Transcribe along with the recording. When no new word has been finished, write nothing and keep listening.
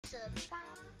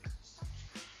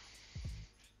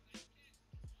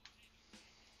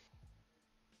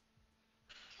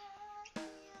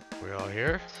We all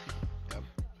here? Yep.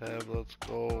 Have, let's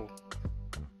go.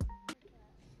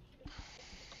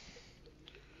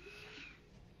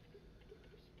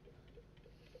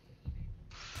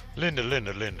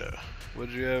 Linda. What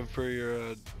did you have for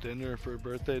your dinner, for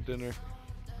birthday dinner?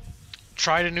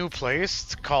 Tried a new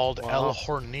place called Wow. El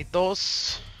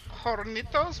Hornitos.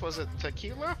 Hornitos? Was it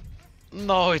tequila?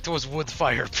 No, it was wood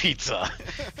fire pizza.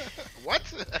 What?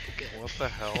 Okay. What the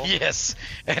hell? Yes,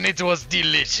 and it was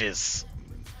delicious.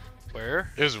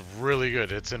 Where? It was really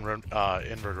good. It's in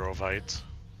Inver Grove Heights.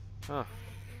 Huh.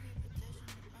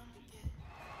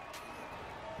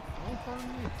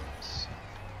 Hornitos.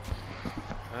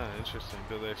 Ah, interesting.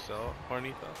 Do they sell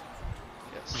hornitos?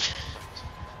 Yes.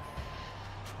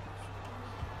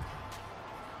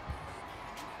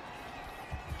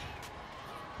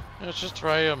 Let's just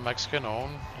try a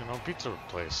Mexican-owned, pizza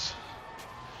place.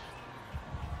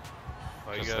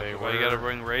 Why 'Cause you they gotta were-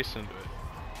 bring race into it?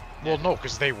 Well, no,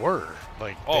 because they were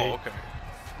like. Oh, they- okay.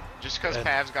 Just because And-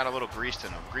 Pav's got a little Greek in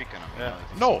him. Yeah.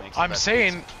 No, I'm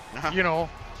saying, What you know.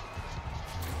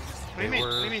 do you mean? were-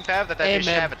 What do you mean, Pav? That Hey, they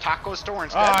should man. have a taco store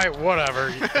instead? Alright, whatever.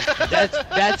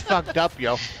 That's fucked up,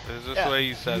 yo. It's just Yeah. the way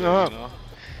you said No. it, you know?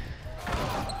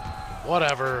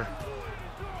 Whatever.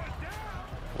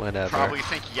 Whenever. Probably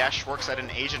think Yesh works at an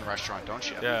Asian restaurant, don't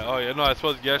you? Yeah, oh yeah, no, I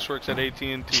suppose Yesh works at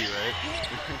AT&T,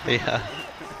 right? Yeah.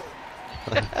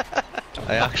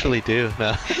 I actually do.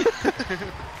 No.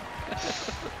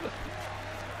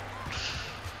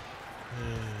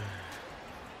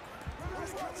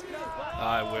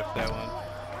 I whiffed that one.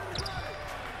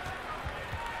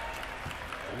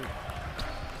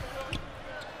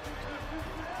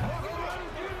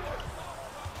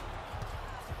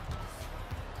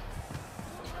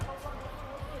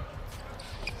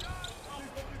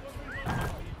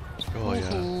 Oh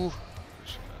yeah.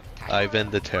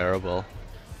 Ivan the Terrible.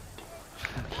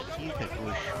 You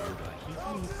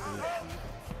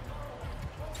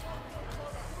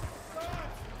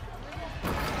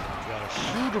gotta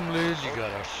shoot him, Liz. You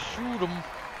gotta shoot him.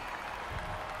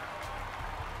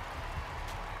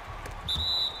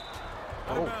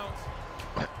 Oh.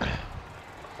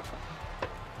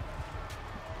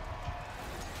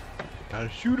 Gotta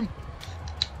shoot him.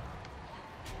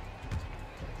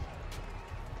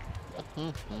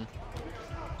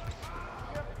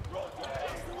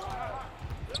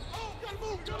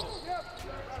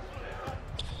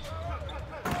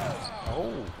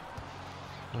 Oh.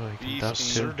 Oh, you can Beast dunk too.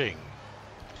 Asserting.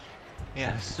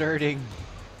 Yeah, asserting.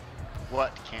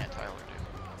 What can't Tyler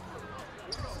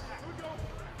do?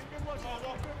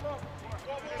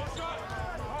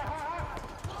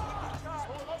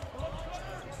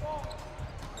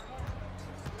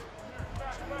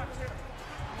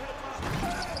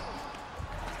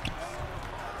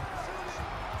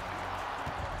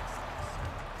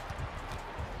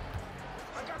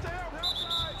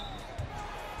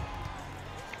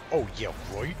 Oh, yeah,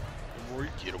 right. Right,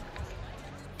 get him.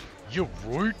 You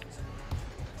right.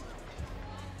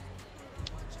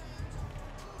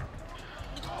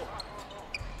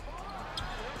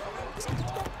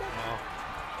 Oh.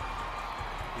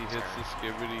 He hits the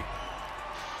skibbity.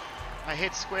 I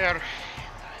hit square.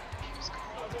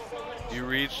 You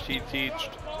reached, he teached.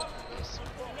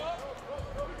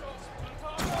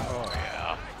 Oh,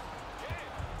 yeah.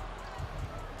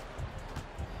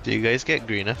 Do you guys get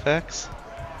green effects?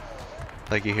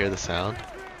 Like you hear the sound?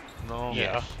 No.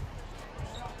 Yeah.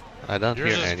 I don't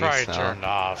Yours hear is any probably sound. turned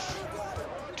off.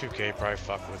 2K probably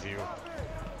fuck with you.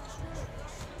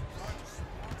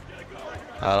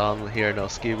 I don't hear no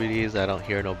skibbities. I don't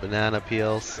hear no banana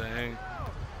peels. Dang.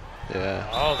 Yeah.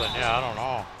 Oh, then yeah, I don't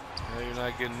know. Yeah, you're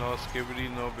not getting no skibbity,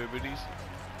 no bibbities.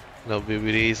 No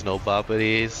bibbities, no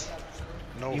boppities.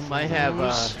 No You might have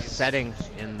foos. settings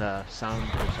in the sound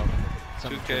or something.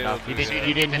 Something 2K turned off. will You do didn't. that.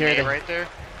 You didn't The hear nay the. right there?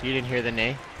 You didn't hear the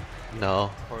nay. No.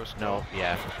 Horse No.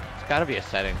 Yeah. It's got to be a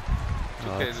setting.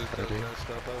 Oh, Okay, that's just does pretty. that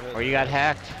stuff. I've had Or you that. got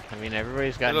hacked. I mean,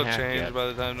 everybody's gotten It'll hacked. change yet. by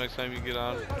the time next time you get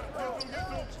on.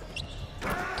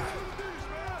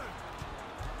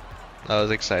 I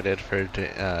was excited for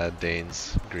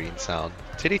Dane's green sound.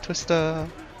 Titty twister.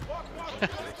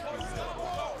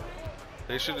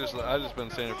 They should just, I've just been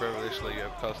saying it forever, they should let you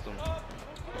have custom.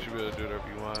 You should be able to do whatever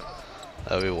you want.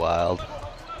 That'd be wild.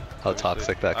 How Obviously-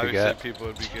 toxic that could obviously get. people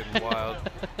would be getting wild.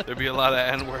 There'd be a lot of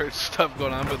N-word stuff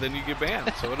going on, but then you get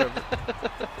banned, so whatever.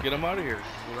 Get them out of here,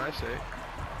 is what I say.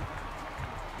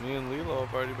 Me and Lilo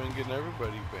have already been getting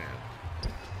everybody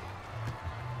banned.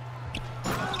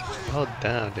 Oh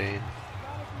damn, Dane.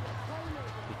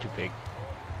 You're too big.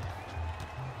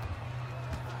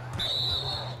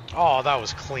 Oh, that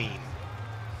was clean.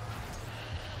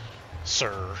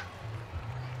 Sir.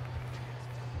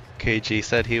 KG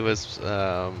said he was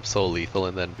so lethal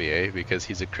in the NBA because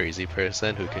he's a crazy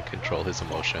person who can control his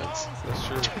emotions. That's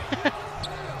true.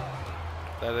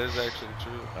 That is actually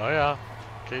true. Oh yeah.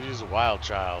 KG's a wild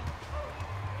child.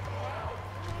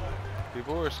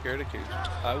 People were scared of KG.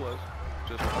 I was.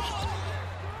 Just watching.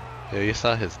 Yeah, you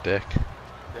saw his dick.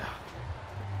 Yeah.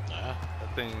 Yeah.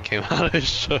 That thing Came out of his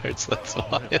shorts, that's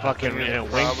why. Fucking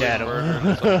is winked probably at murdered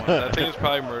him. someone. That thing is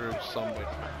probably murdered somebody.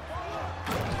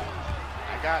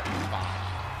 I got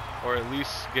bombed. Or at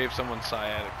least gave someone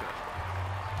sciatica.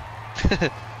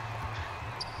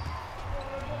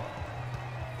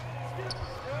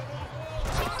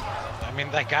 I mean,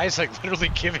 that guy's like literally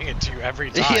giving it to you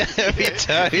every time. Yeah, every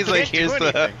time he's like, Can't do here's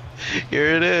the, anything.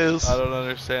 here it is. I don't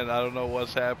understand. I don't know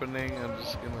what's happening. I'm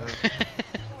just gonna.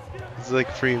 It's like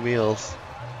free meals.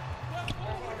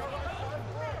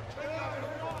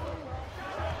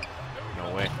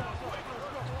 No way.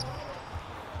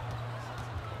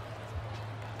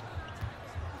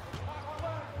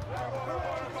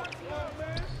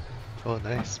 Oh,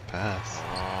 nice pass.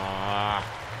 Ah.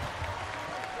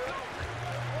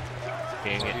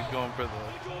 Dang it. He's going for the.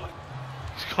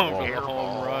 He's going for the Whoa.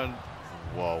 home run.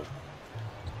 Whoa.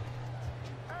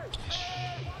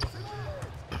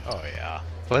 Oh yeah.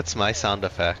 What's my sound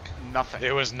effect? Nothing.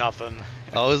 It was nothing.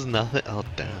 Oh, it was nothing. Oh,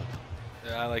 damn.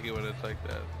 Yeah, I like it when it's like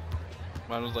that.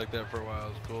 Mine was like that for a while. It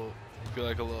was cool. I feel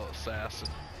like a little assassin.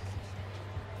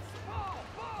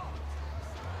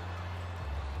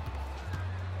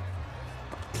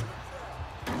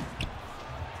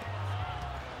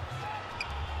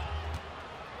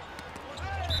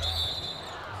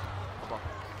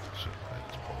 Shit, I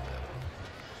just pulled that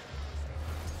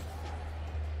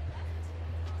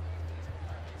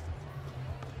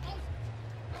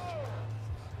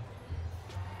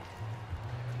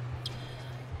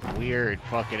up. Weird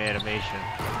fucking animation.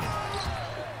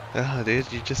 Oh,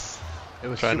 dude, you just It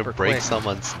was trying to super break quick.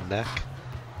 someone's neck.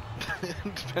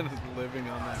 It's been living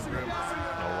on that rim.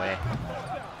 No way.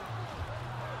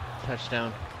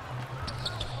 Touchdown.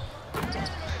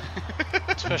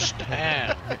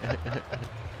 Touchdown.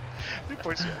 Who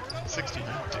points you at? 60.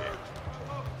 Damn.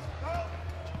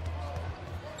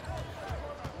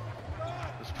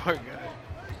 This poor guy.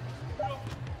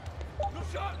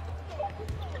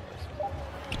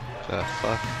 The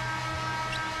fuck?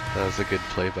 That was a good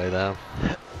play by them.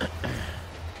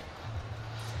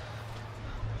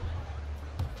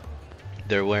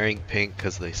 They're wearing pink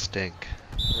because they stink.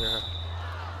 Yeah.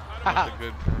 That's a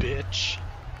good. Bitch.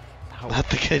 Not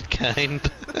the good kind.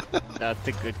 Not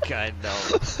the good kind, no.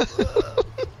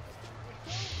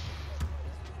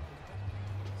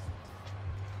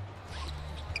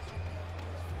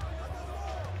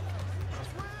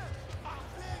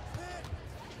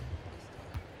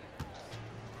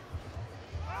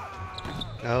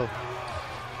 Oh,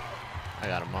 I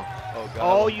got them all. Oh god.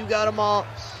 Oh, you got them all.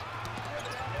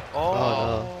 Oh.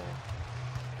 no.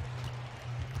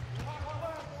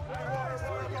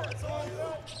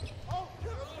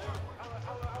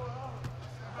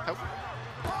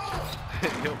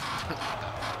 Yo.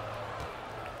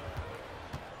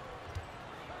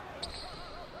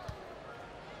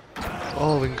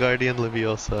 oh, Wingardium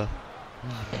Leviosa.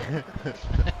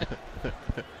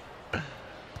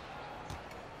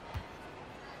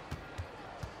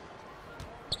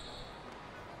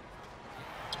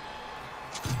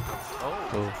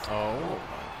 Oh, Oh.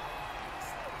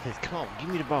 Hey, come on, give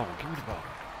me the ball. Give me the ball.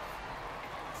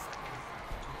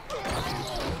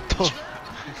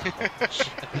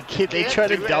 they Can't try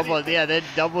to do double. anything. Yeah, they're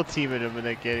double teaming him and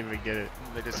they can't even get it.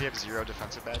 Like, does he have 0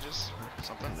 defensive badges or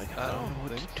something? I don't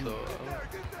think so.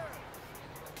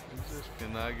 He just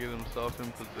cannot get himself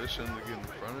in position to get in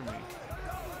front of me.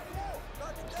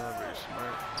 He's not very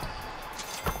smart.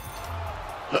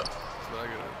 So I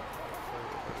gotta play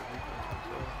a better defense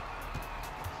myself.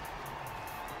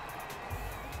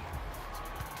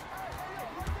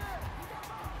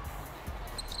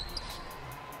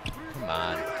 Come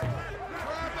on.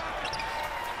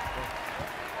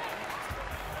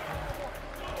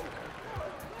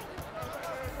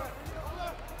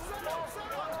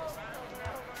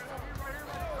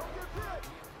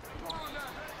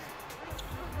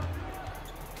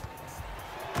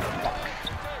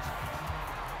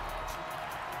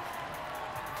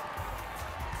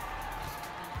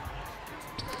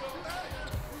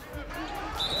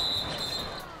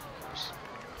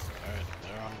 Alright,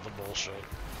 they're on the bullshit.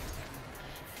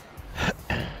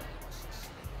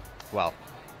 Well,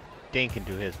 Dane can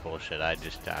do his bullshit. I can't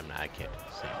do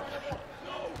the same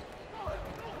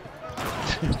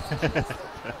bullshit.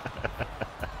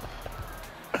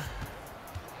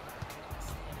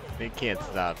 They can't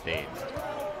stop Dane.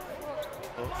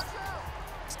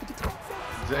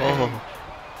 Dang. Oh,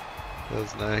 that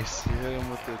was nice. You hit him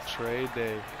with the trade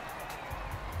day.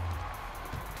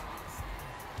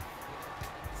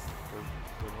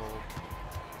 Good hold.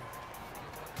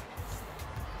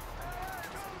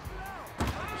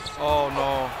 Oh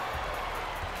no.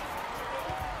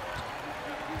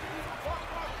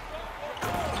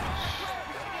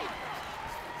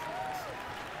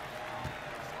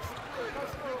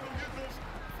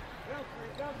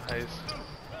 Nice.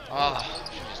 Oh,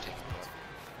 should just take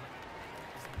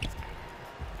it.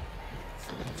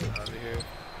 Out of here.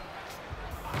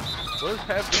 What is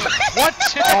happening? What?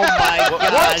 Oh my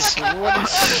gosh!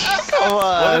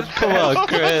 Come on,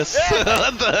 Chris.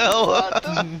 What the hell?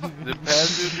 Did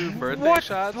Paz do birthday What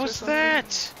shots or was something?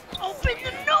 that? Open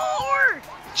the door!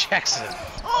 Jackson.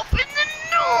 Open the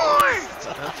door!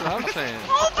 That's what I'm saying.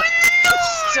 Open the door!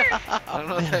 I don't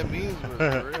know what that means, but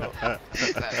for real.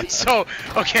 So,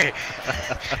 okay,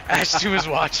 Ashton was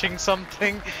watching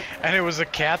something, and it was a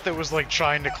cat that was like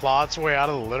trying to claw its way out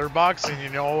of the litter box, and you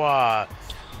know,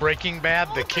 Breaking Bad,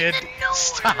 the kid,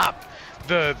 stop,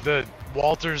 the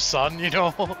Walter's son, you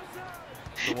know, The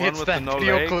one it's with that the no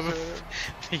video legs clip. or- Of,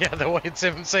 yeah, the way it's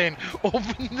him saying,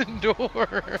 "Open the door."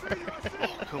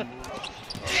 Come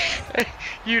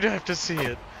You'd have to see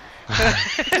it.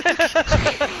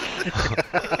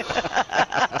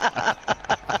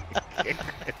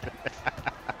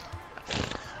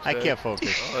 I can't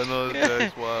focus. I know this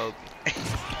guy's wild.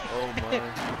 Oh my.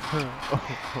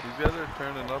 These guys are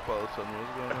turning up all of a sudden.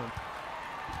 What's going on?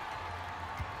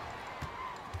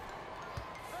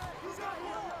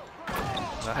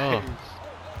 Nice.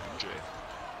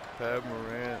 Pat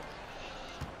Morant.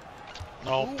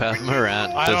 No, Pat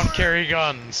Morant. I just don't carry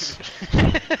guns.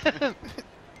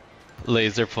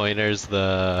 laser pointers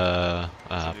the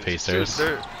Dude, Pacers.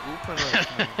 they're whooping us,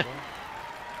 man, bro.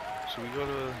 Should we go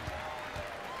to...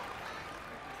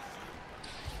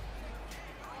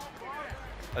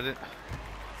 I didn't...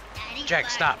 Jack,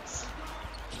 stop.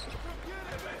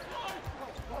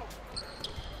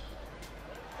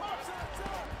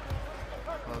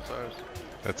 Oh, it's ours.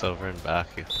 It's over and back.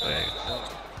 It's like,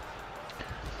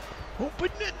 Open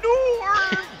the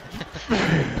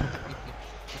door.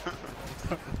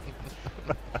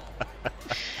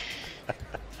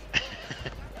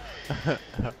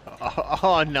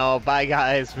 Oh no, bye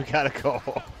guys, we gotta go.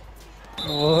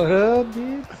 What up,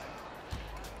 dude?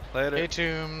 Later. Hey,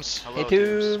 Toombs. Hey,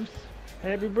 Toombs.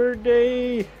 Happy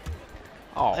birthday.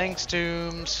 Oh, Thanks,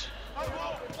 Toombs.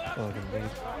 Fucking dude.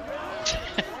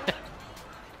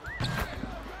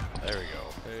 There we go.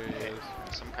 There he is.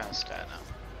 Some kind of stat now.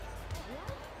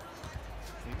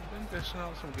 He's been dishing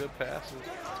out some good passes.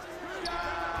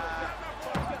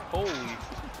 Holy.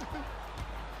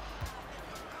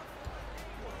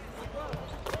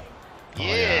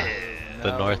 Yeah.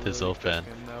 The Now north we're is really open.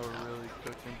 Cooking. Now we're really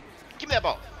cooking. Give me that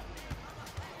ball.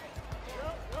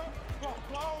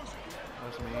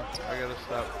 That's me. I gotta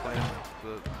stop playing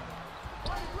the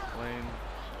lane.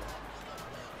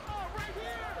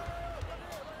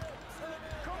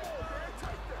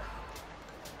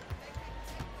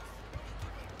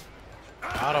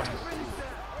 Got him.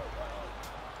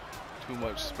 Too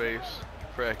much space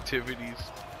for activities.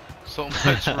 So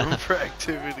much room for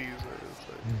activities.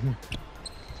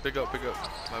 It's like, pick up.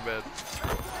 My bad.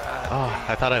 oh,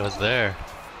 I thought I was there.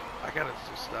 I gotta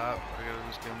just stop. I gotta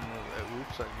just give him that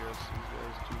oops, I guess. These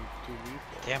guys too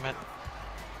lethal. Damn it.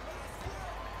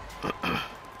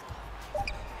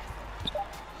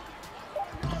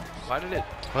 Why did it?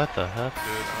 What the heck?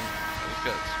 Dude, this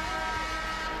guy's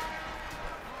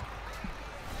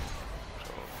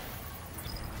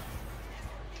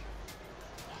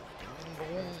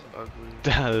ugly.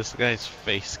 This guy's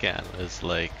face scan is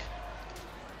like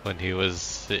when he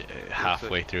was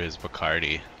halfway through his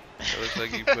Bacardi. It looks like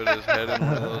he put his head in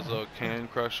one of those little can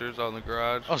crushers on the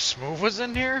garage. Oh, Smooth was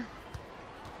in here?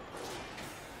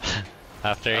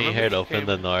 After I he remember heard he open came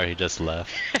the in. door, he just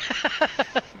left.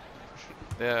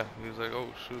 Yeah, he was like, oh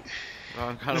shoot.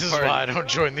 Wrong kind This of is party. why I don't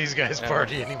join these guys' Yeah,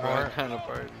 party wrong anymore. kind of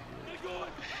party.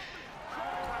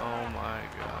 Oh my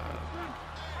god.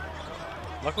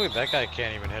 Luckily, that guy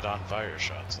can't even hit on fire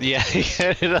shots. Yeah, he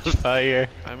hit it on fire.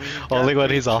 I mean, Only when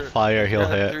he's on fire he'll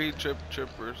hit. 3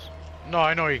 trippers. No,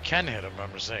 I know he can hit him.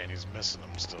 I'm just saying he's missing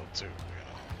them still too. You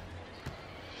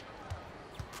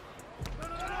know.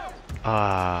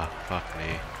 Ah, fuck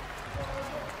me.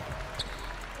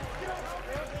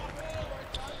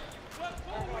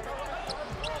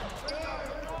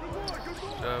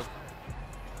 Job.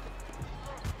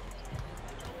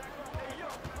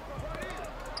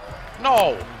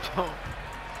 No. Don't.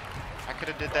 I could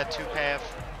have did that 2-path.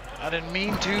 I didn't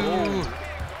mean to.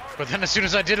 But then as soon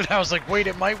as I did it, I was like, wait,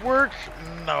 it might work?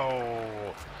 No.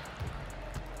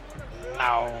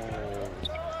 No.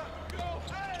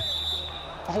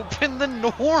 Open the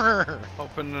door.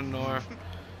 Open the door.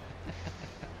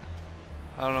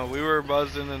 I don't know. We were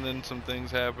buzzing, and then some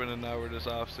things happened, and now we're just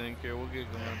off sync here. We'll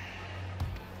get going.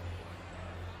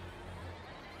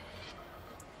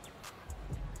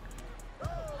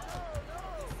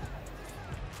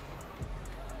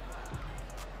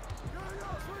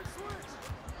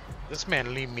 This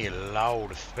man leave me alone,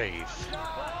 Faith.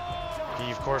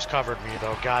 He of course covered me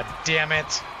though, god damn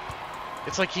it.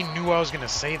 It's like he knew I was gonna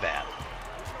say that.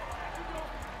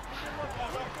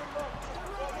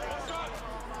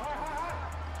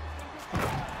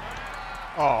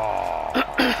 Oh.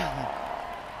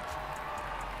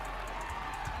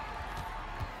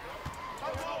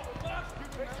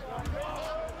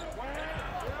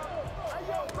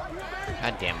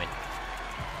 God damn it.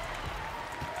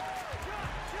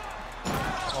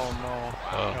 Oh no.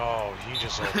 Oh, he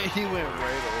just opened. He went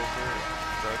right over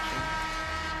production.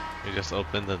 You just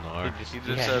opened the door. He just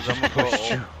Yeah, said, he I'm gonna go pushed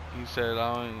you. over. He said,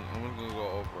 I'm gonna go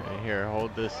over. Right here,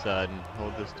 hold this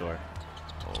door.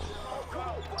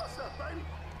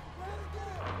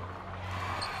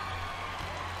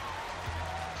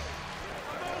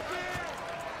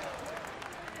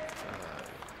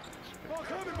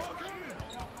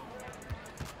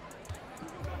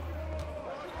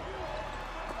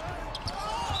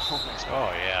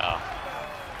 Oh yeah.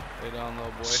 Lay down,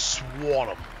 little boy. Swat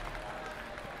him.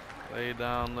 Lay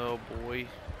down, little boy.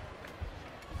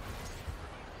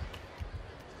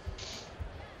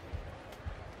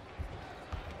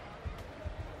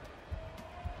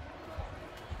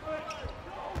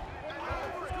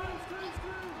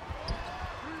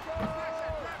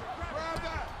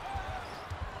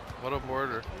 What a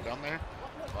border. Down there?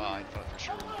 Wow, I thought for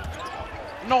sure we were gonna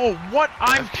go. No, what?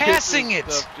 I'm That kid passing just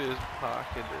it. stuffed his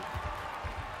pocketed.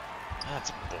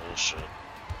 That's bullshit.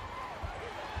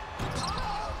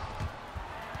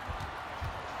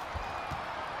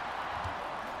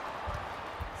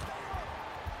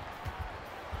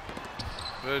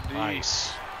 Good D.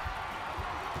 Nice.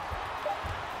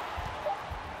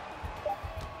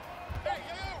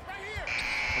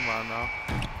 Come on now.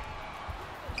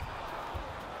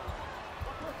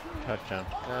 Touchdown.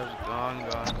 That's gone.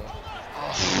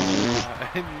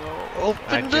 I know.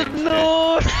 Open the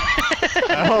door!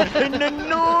 Open the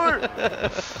door!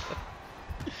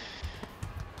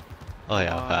 Oh yeah,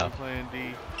 Come on, foul. I'm playing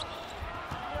D.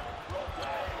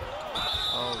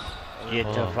 Oh. Get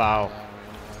Oh. the foul.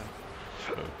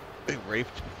 They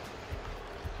raped.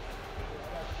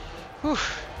 I'm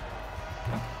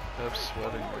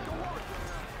sweating right now.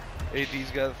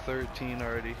 AD's got 13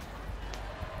 already.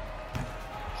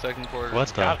 Second quarter. What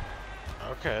the? Got-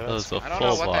 Okay, That that's was a I don't know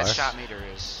full what bar. that shot meter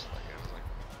is. Like, I was like,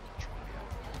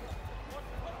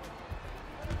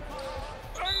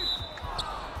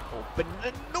 Open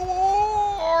the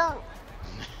door!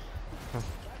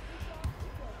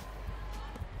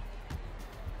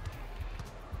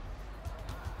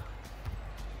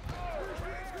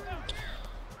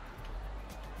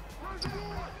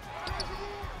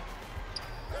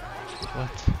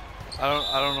 What?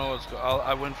 I don't know what's going.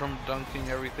 I went from dunking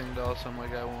everything to also I'm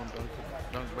like I won't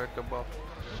dunk back the ball.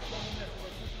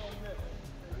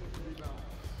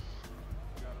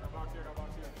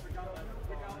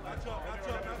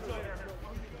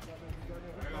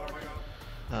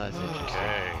 Oh, that's interesting.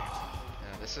 okay.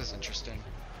 yeah, this is interesting.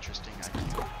 Interesting.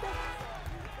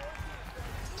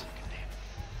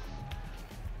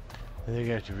 I think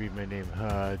I have to read my name.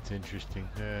 It's interesting.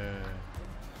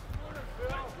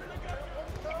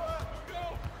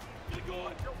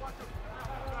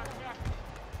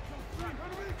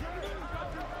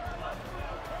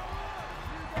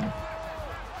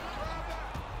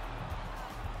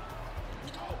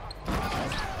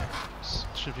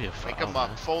 Should be a foul. Wake them man.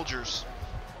 up, Folgers.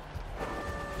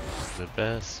 The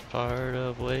best part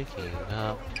of waking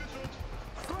up.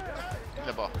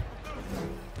 The ball.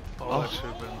 Oh, that should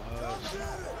have been us.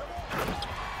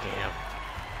 Damn.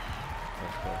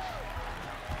 Of course.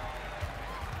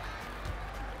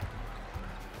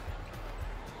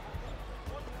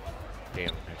 Damn,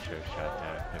 I should have shot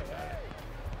that. I could have got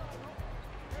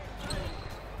it.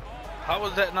 How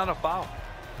was that not a foul?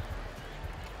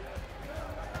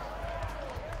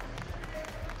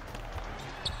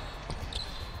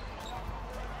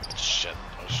 Shit.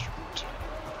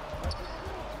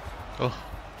 Oh.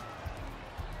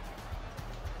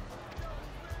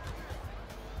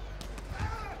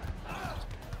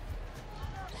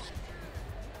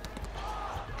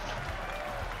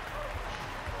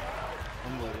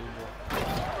 Unbelievable.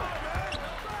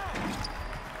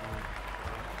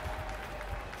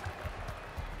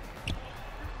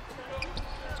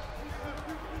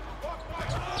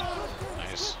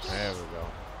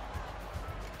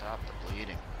 Stop the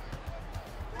bleeding.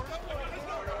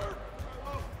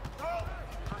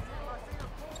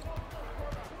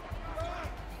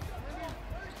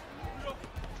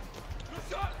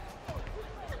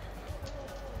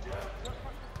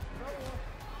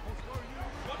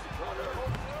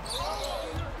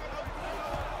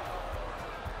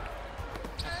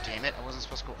 God damn it, I wasn't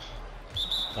supposed to go.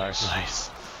 Nice. Nice.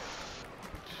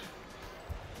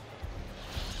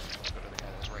 Let's go to the guy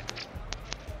that was right there.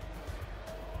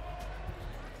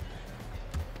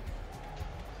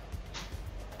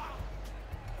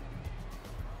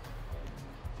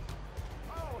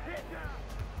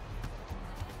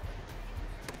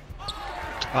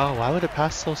 Oh, why would it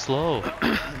pass so slow?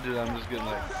 Dude, I'm just getting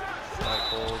like black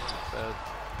holes, bad,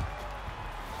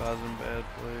 causing bad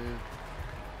plays.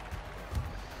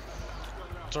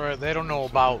 It's alright, they don't know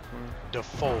about the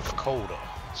fourth coda.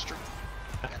 It's true.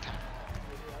 Got time.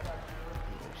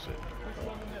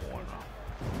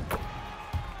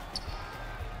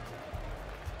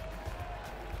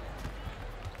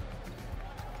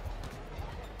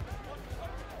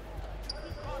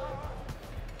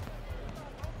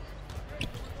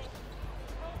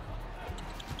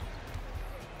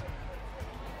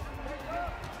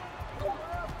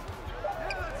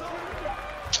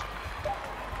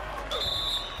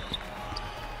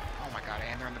 Oh my god,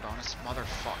 and they're in the bonus.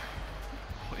 Motherfucker.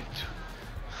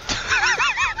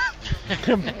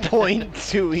 Point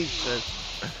two, he says.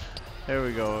 There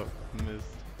we go. Missed.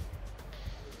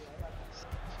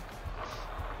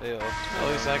 Hey, At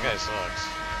least that guy sucks.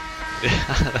 Yeah,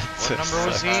 that's What number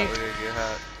was he? We're gonna get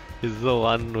hot. He's the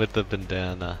one with the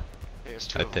bandana, There's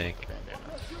two I of them think. with the bandana.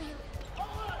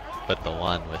 but the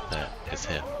one with it is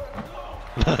him.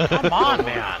 Come on,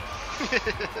 man.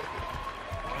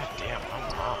 God damn,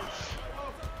 I'm off.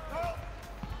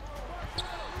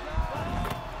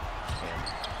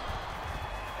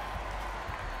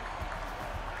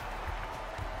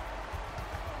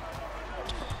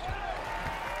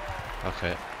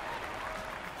 Okay.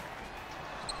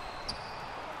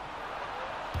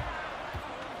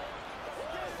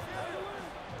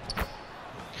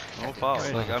 No foul.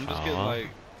 It's Like not a I'm just getting foul. like.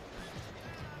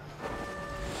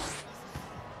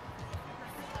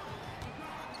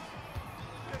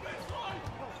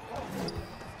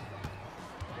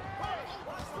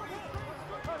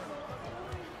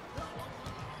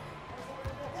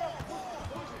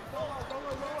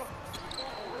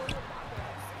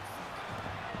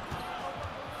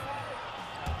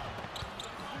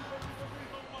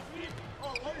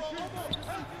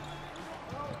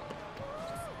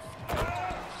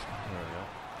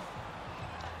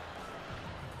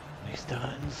 He's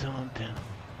done something.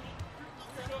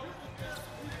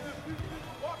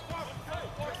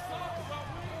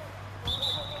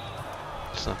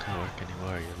 It's not gonna work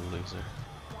anymore, you're the loser.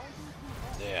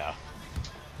 Yeah.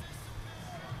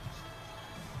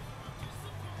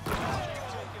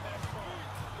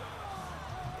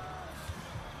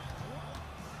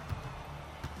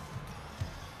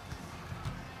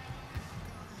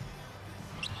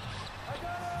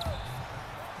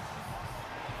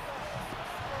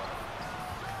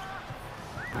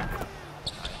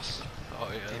 Oh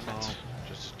yeah. Damn it.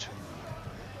 Just a two.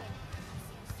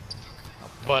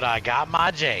 But I got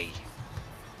my J.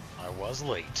 I was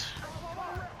late.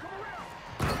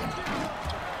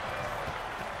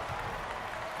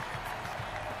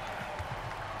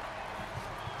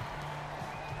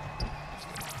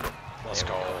 Let's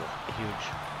go.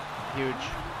 Huge.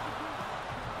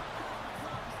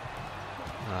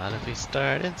 Gotta be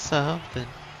starting something.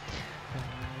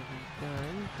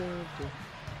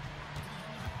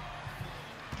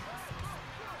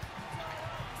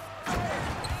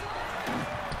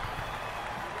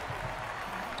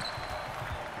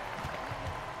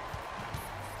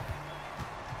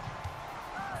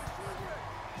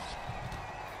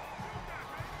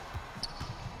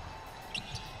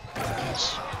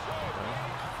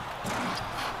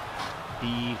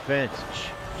 Defense.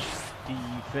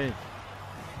 Defense.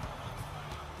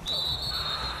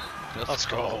 Let's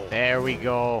go. There we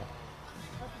go.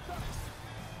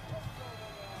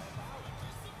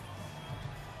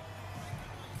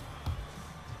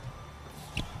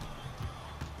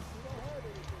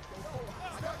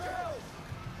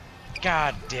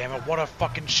 God damn it, what a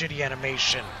fucking shitty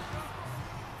animation.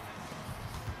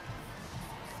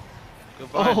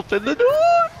 Goodbye. Open the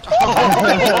door!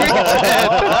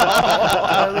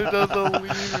 Tyler does a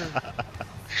wiener.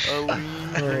 A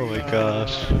wiener. Oh my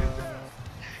gosh.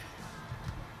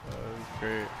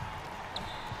 Great.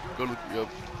 Go look me up.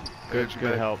 Good Got you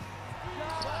back. help.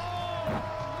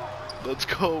 Let's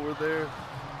go. We're there.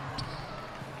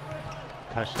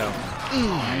 Touchdown.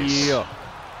 Nice. Yeah.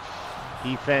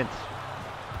 Defense.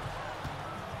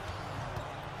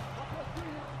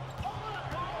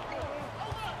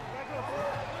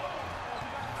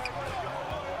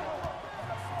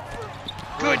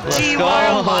 Good Let's D, go.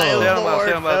 Wild my Stay on him, lord.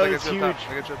 stay on him, that I got was you up top. huge.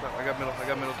 I got you up top. I got middle. I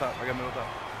got middle top. I got middle top.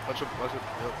 Watch it. Watch it.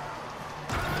 Yep.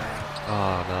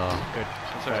 Oh no. Good.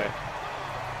 That's alright.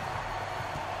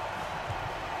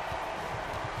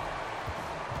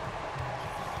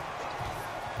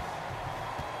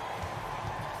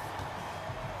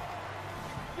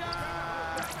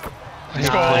 You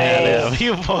point at him.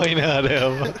 You point at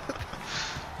him. Damn it.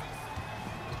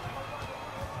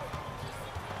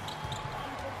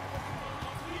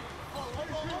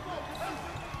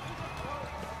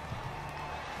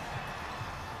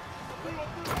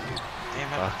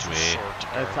 Fuck too me. short.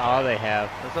 That's all they have.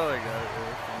 That's all I got. Yeah,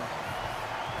 that's fine.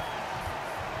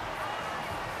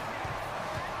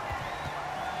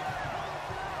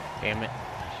 Damn it. I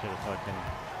should have fucking.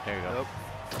 There you go. Yep.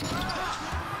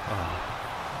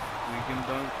 We can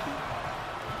dunk too.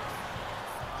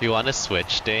 Do you want to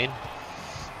switch, Dane?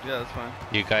 Yeah, that's fine.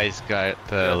 You guys got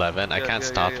the Yeah. 11. I Yeah, can't yeah,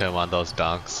 stop yeah. him on those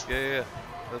dunks. Yeah, yeah, yeah.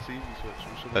 That's the easy switch.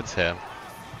 We should That's him.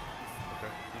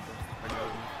 Okay. I got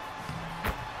it.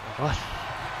 What?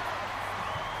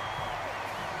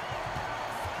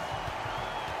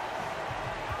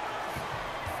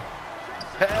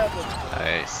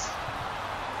 Nice.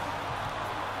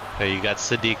 Hey, you got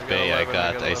Sadiq Bey. I 11,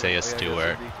 got 11. Isaiah Yeah, I got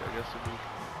Stewart. Sadiq, I got Sadiq.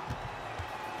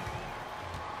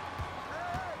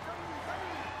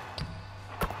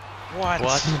 What?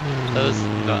 What? That was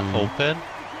not open?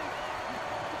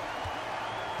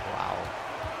 Wow.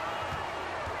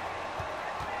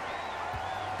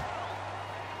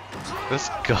 Let's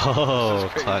go. This is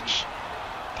crazy. Clutch.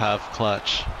 Pav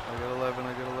clutch. I got 11.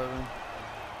 I got 11.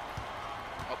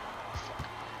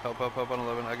 Help on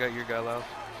 11. I got your guy, Laos.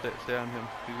 Stay on him.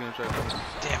 He's gonna try to.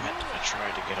 Damn it. I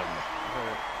tried to get him.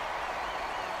 Alright.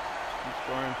 He's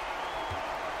scoring.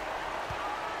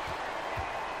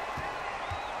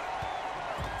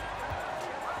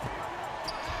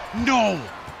 No!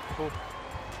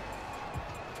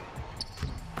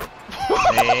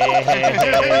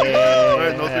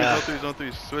 Alright, no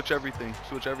threes. Switch everything.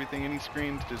 Switch everything. Any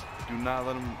screens, just do not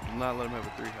let him have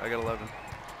a 3. I got 11.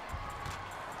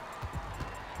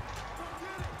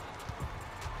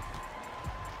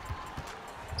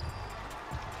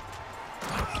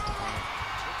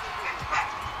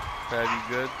 Pat, you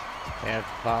good? Yeah,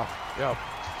 foul. Yep.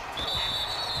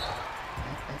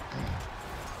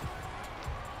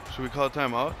 Should we call a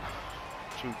timeout?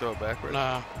 Should we throw it backwards?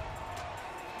 Nah.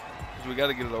 'Cause we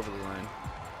gotta get it over the line.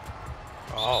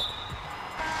 Oh.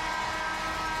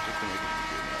 Just to make it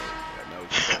easier now.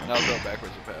 Yeah, now throw it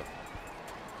backwards to Pat.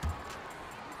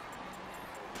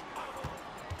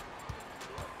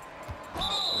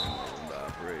 And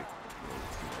operate. A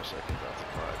few more seconds off the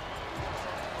clock.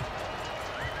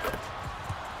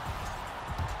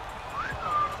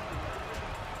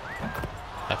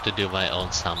 I have to do my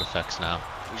own sound effects now.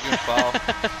 We can foul.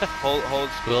 hold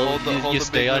Well, the you big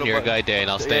stay on middle your button. guy, Dane.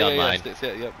 I'll stay on mine. Yep.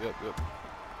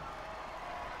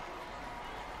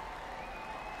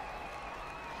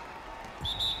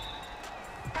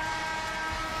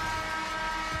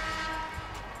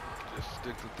 Just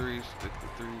stick to threes.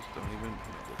 Don't even,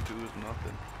 the 2 is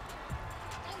nothing.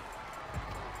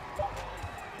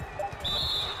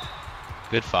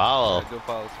 Good foul. Yeah, good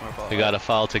foul, smart foul. We got a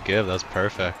foul to give. That's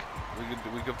perfect.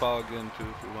 We could foul again too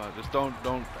if we want. Just don't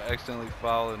accidentally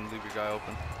foul and leave your guy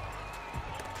open.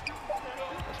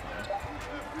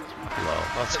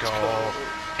 Let's go.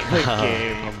 Good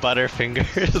game.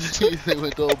 Butterfingers. They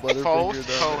went all Fold Butterfinger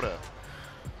down Coda.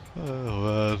 Oh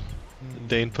man.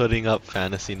 Dane putting up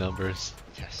fantasy numbers.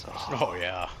 Yes. Oh,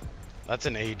 yeah. That's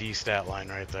an AD stat line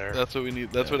right there. That's what we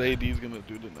need. That's what AD's gonna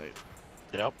do tonight.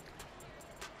 Yep.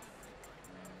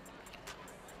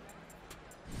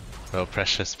 Oh,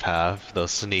 precious Pav.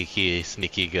 Those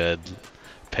sneaky good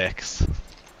picks.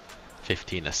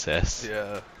 15 assists.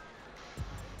 Yeah.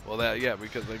 Well,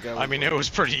 because that guy. I mean, it was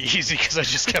pretty easy because I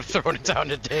just kept throwing it down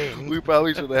to Dane. We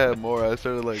probably should have had more. I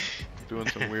started like doing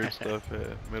some weird stuff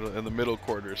in the middle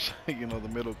quarters. You know, the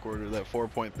middle quarter, that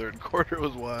 4-point third quarter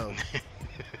was wild.